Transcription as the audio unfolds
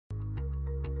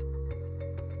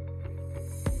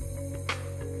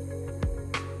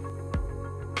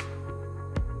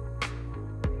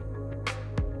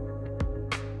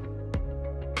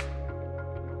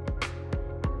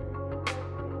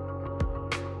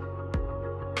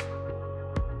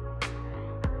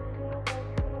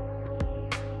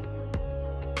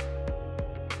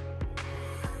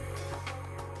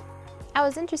I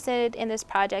was interested in this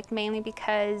project mainly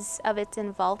because of its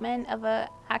involvement of a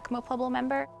Acoma Pueblo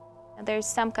member. There's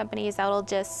some companies that will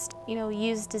just,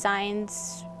 use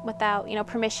designs without,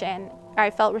 permission. I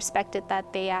felt respected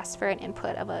that they asked for an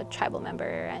input of a tribal member,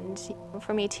 and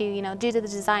for me to, do the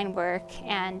design work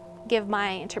and give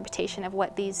my interpretation of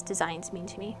what these designs mean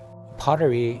to me.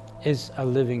 Pottery is a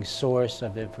living source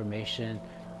of information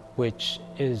which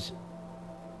is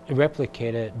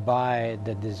replicated by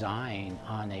the design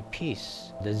on a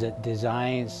piece. The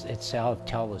designs itself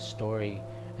tell a story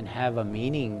and have a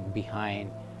meaning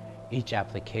behind each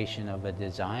application of a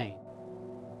design.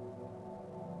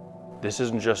 This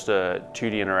isn't just a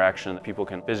 2D interaction that people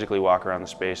can physically walk around the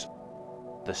space.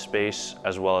 The space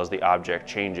as well as the object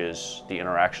changes the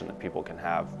interaction that people can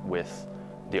have with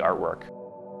the artwork.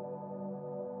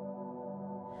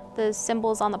 The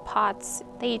symbols on the pots,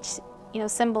 they each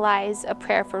symbolize a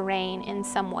prayer for rain in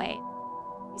some way.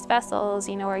 These vessels,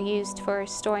 are used for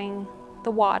storing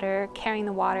the water, carrying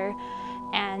the water,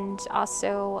 and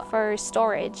also for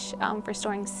storage, for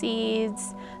storing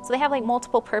seeds. So they have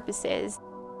multiple purposes.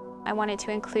 I wanted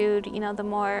to include, the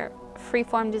more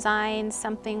free-form designs,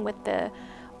 something with the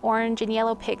orange and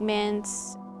yellow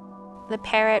pigments, the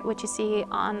parrot, which you see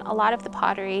on a lot of the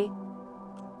pottery.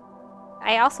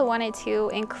 I also wanted to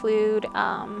include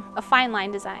a fine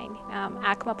line design.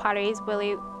 Acoma pottery is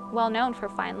really well known for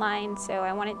fine lines, so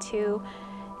I wanted to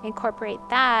incorporate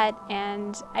that,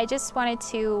 and I just wanted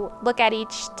to look at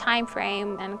each time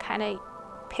frame and kind of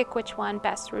pick which one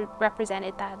best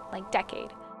represented that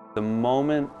decade. The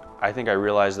moment I think I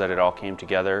realized that it all came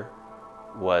together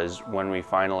was when we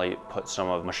finally put some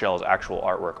of Michelle's actual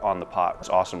artwork on the pot. It's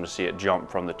awesome to see it jump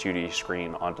from the 2D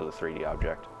screen onto the 3D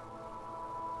object.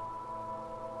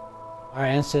 Our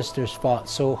ancestors fought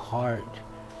so hard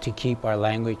to keep our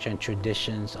language and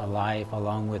traditions alive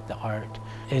along with the art.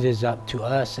 It is up to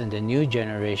us and the new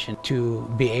generation to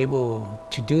be able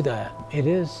to do that. It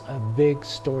is a big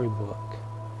storybook.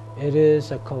 It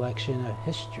is a collection of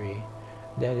history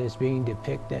that is being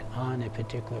depicted on a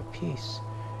particular piece.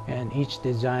 And each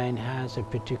design has a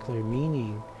particular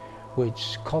meaning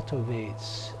which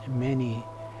cultivates many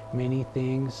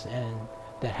things and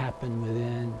that happen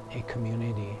within a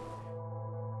community.